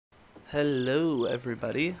Hello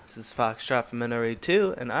everybody, this is Foxtrot from NRA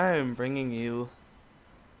 2 and I am bringing you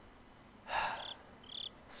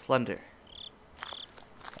Slender.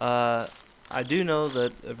 I do know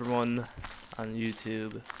that everyone on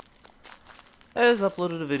YouTube has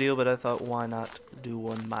uploaded a video, but I thought why not do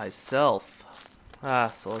one myself.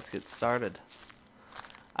 So let's get started.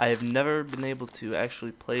 I have never been able to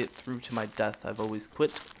actually play it through to my death. I've always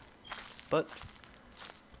quit, but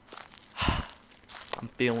I'm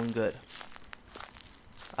feeling good.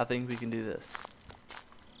 I think we can do this.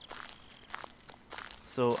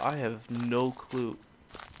 So I have no clue.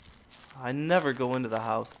 I never go into the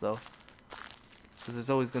house though, because there's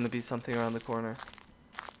always going to be something around the corner.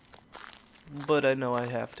 But I know I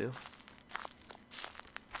have to.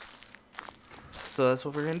 So that's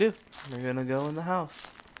what we're going to do. We're going to go in the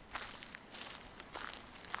house.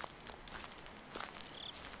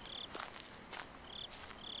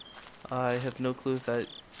 I have no clue if that...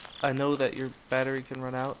 I know that your battery can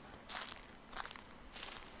run out,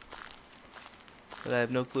 but I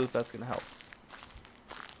have no clue if that's going to help.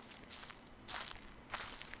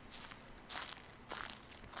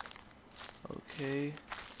 Okay.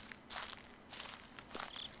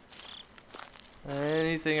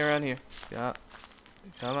 Anything around here? Yeah.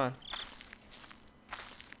 Come on.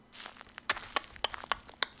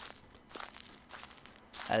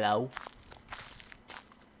 Hello?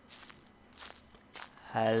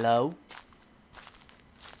 Hello?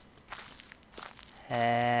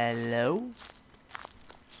 Hello?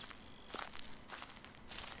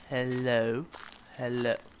 Hello?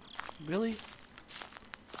 Hello? Really?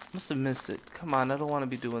 Must have missed it. Come on, I don't want to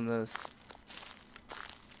be doing this.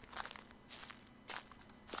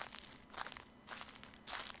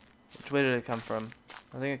 Which way did I come from?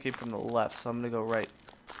 I think I came from the left, so I'm gonna go right.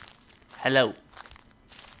 Hello.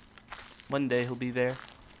 One day he'll be there.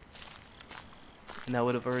 And I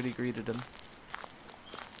would have already greeted him.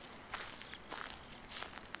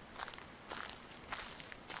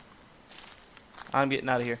 I'm getting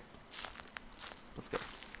out of here. Let's go.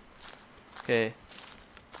 Okay.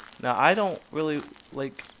 Now, I don't really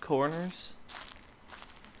like corners.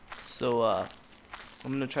 So, I'm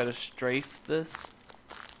going to try to strafe this.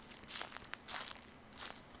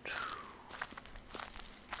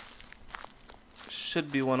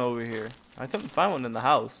 Should be one over here. I couldn't find one in the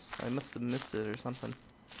house. I must have missed it or something.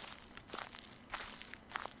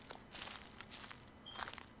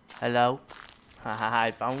 Hello? Haha,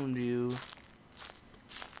 I found you.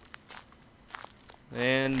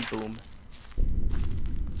 And boom.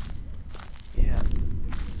 Yeah.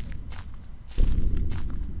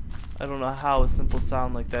 I don't know how a simple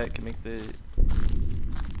sound like that can make the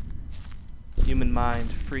human mind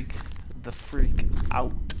freak the freak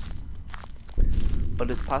out. But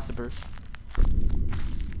it's possible.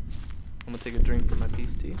 I'm gonna take a drink from my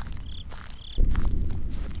peace tea.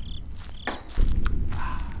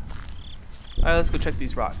 Alright, let's go check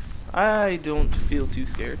these rocks. I don't feel too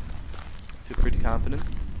scared. I feel pretty confident.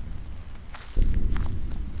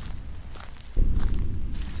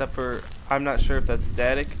 Except for, I'm not sure if that's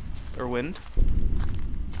static or wind.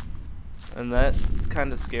 And that's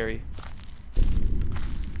kind of scary.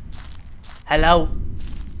 Hello?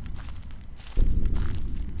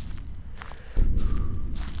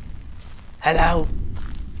 Hello?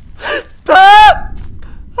 Ah!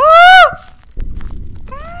 Ah!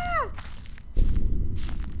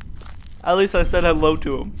 At least I said hello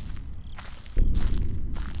to him.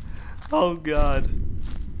 Oh god.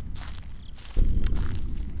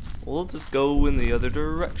 We'll just go in the other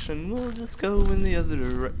direction. We'll just go in the other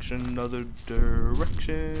direction. Other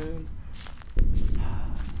direction.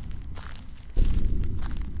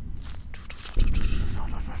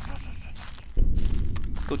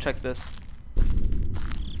 Let's go check this.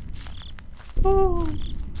 Woo.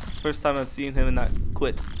 It's the first time I've seen him and not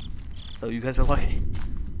quit. So you guys are lucky.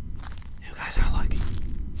 You guys are lucky.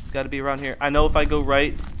 It's got to be around here. I know if I go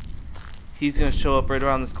right, he's going to show up right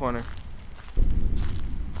around this corner.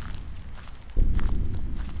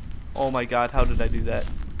 Oh my god, how did I do that?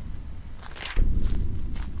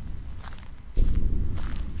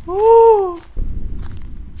 Woo!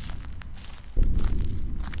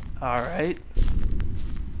 Alright.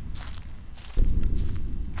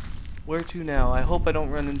 Where to now? I hope I don't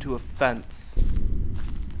run into a fence.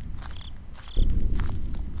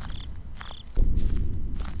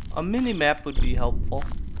 A mini-map would be helpful.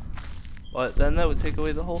 But then that would take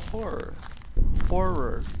away the whole horror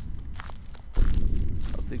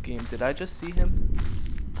of the game. Did I just see him?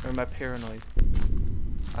 Or am I paranoid?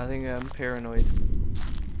 I think I'm paranoid.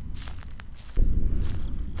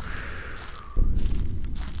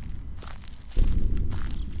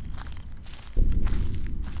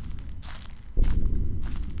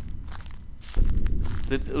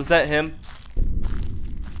 Was that him?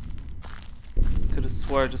 Could have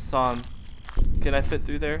swore I just saw him. Can I fit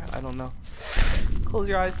through there? I don't know. Close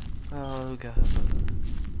your eyes. Oh god.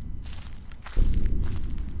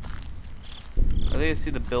 I think I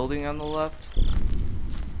see the building on the left.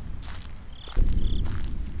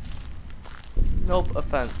 Nope, a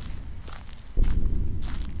fence.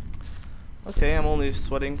 Okay, I'm only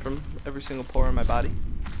sweating from every single pore in my body.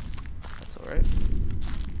 That's alright.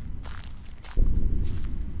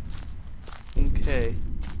 Okay.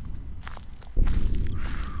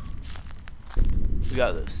 We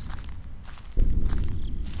got this.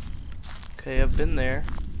 Okay, I've been there.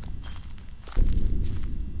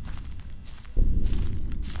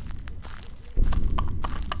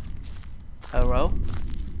 Hello?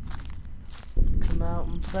 Come out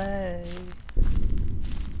and play.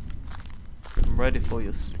 I'm ready for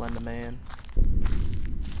you, Slender Man.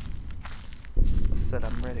 I said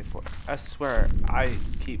I'm ready for it. I swear, I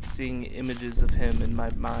keep seeing images of him in my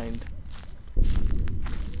mind.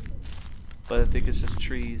 But I think it's just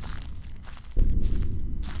trees.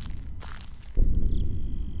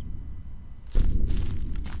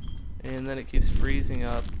 And then it keeps freezing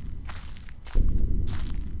up.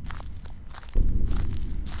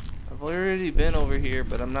 I've already been over here,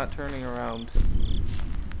 but I'm not turning around.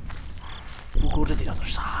 We'll go to the other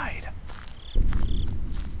side.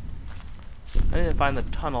 I need to find the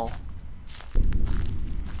tunnel.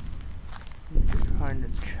 Find the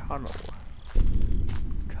tunnel.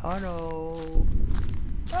 Tunnel.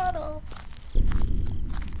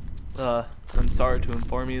 I'm sorry to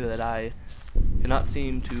inform you that I cannot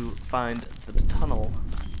seem to find the tunnel.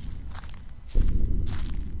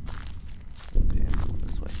 Okay, I'm going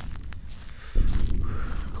this way.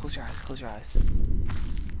 Close your eyes, close your eyes.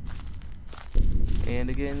 And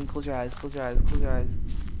again, close your eyes, close your eyes, close your eyes.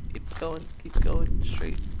 Keep going,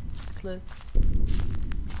 straight. Click.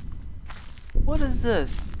 What is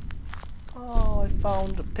this? Oh, I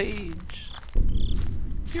found a page.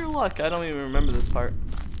 Pure luck, I don't even remember this part.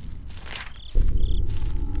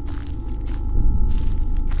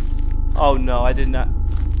 Oh no, I did not.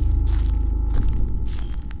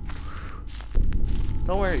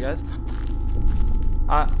 Don't worry, guys.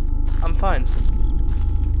 I'm fine.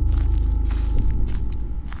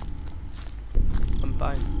 I'm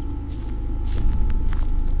fine.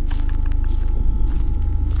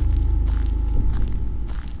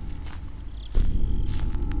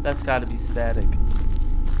 That's gotta be static.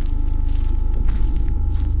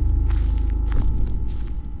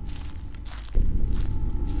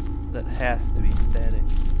 That has to be static.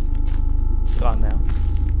 Gone now.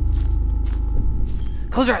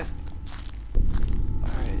 Close your eyes!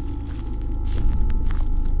 Alright.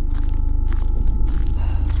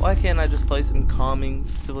 Why can't I just play some calming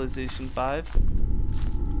Civilization 5?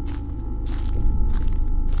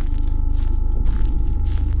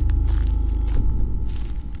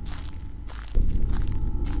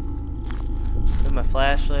 And my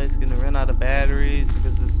flashlight's gonna run out of batteries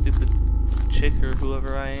because this stupid chick or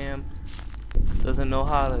whoever I am doesn't know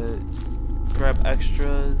how to grab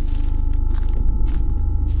extras.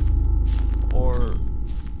 Or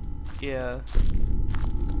yeah.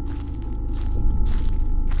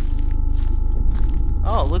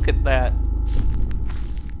 Oh, look at that.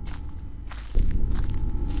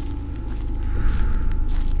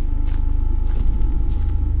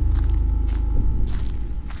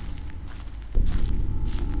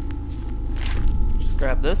 Just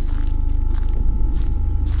grab this.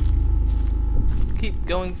 Keep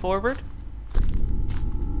going forward.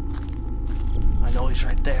 I know he's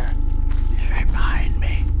right there. He's right behind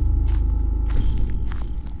me.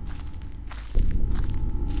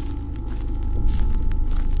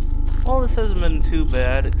 Well, this hasn't been too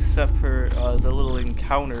bad, except for the little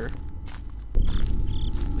encounter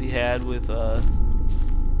we had with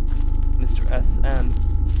Mr. SM.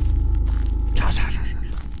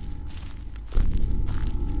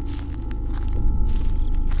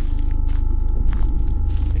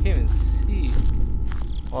 I can't even see.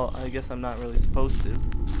 Well, I guess I'm not really supposed to.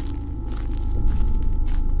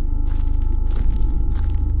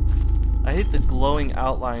 I hate the glowing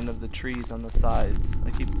outline of the trees on the sides. I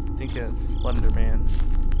keep thinking it's Slender Man.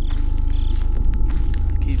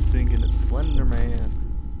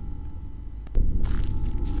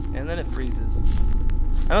 And then it freezes.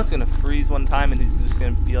 I know it's gonna freeze one time and he's just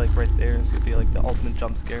gonna be like right there. It's gonna be like the ultimate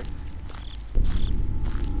jump scare.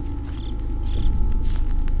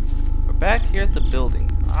 We're back here at the building.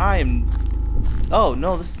 Oh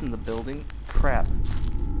no, this isn't the building. Crap.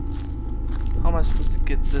 How am I supposed to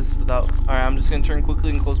get this without... Alright, I'm just gonna turn quickly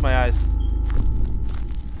and close my eyes.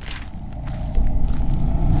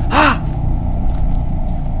 Ah!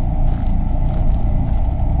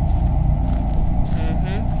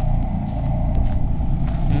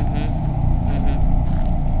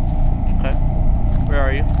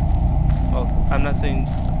 I'm not saying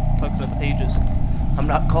talking to the pages. I'm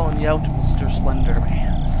not calling you out, Mr. Slender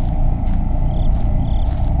Man.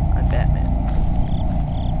 I'm Batman.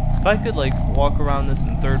 If I could like walk around this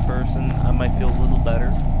in third person, I might feel a little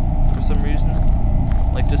better for some reason.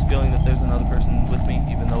 Like just feeling that there's another person with me,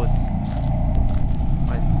 even though it's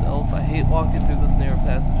myself. I hate walking through those narrow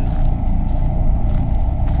passages.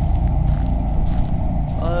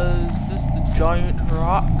 Is this the giant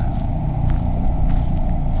rock?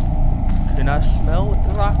 Can I smell what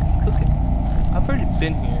the rock is cooking? I've already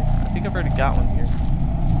been here. I think I've already got one here.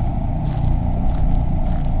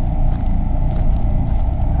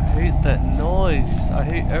 I hate that noise. I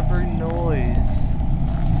hate every noise.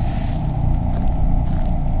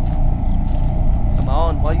 Come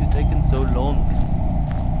on, why are you taking so long?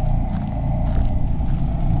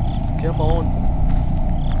 Come on.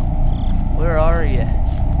 Where are you?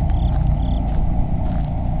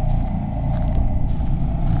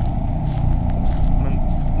 My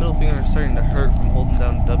middle finger is starting to hurt from holding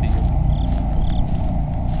down W.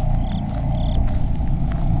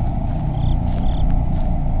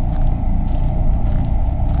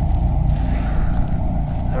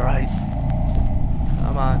 Alright.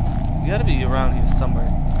 Come on. You gotta be around here somewhere.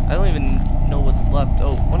 I don't even know what's left.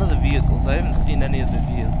 Oh, one of the vehicles. I haven't seen any of the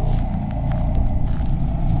vehicles.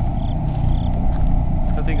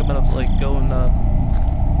 I think I'm gonna like go and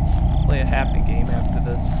play a happy game after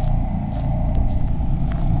this.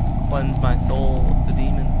 Cleanse my soul of the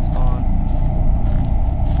demon spawn.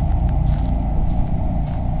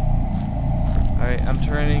 Alright, I'm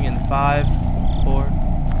turning in 5, 4,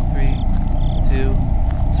 3, 2,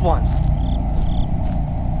 it's 1.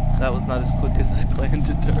 That was not as quick as I planned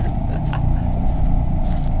to turn.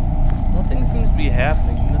 Nothing seems to be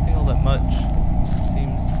happening. Nothing all that much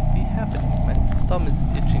seems to be happening. My thumb is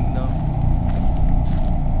itching though.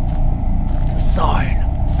 It's a sign.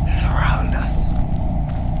 It's around us.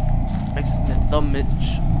 Makes my thumb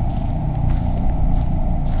itch.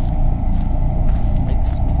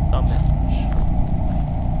 Makes me thumb itch.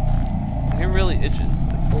 It really itches.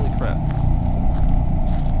 Like, holy crap.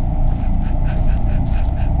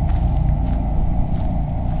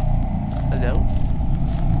 Hello?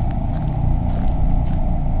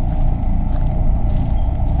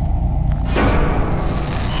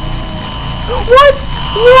 What?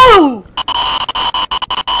 Whoa!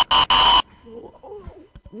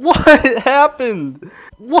 What happened?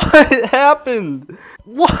 What happened?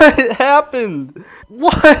 What happened?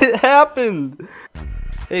 What happened?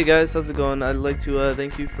 Hey guys, how's it going? I'd like to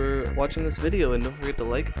thank you for watching this video, and don't forget to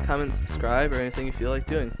like, comment, subscribe, or anything you feel like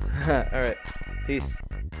doing. Alright, peace.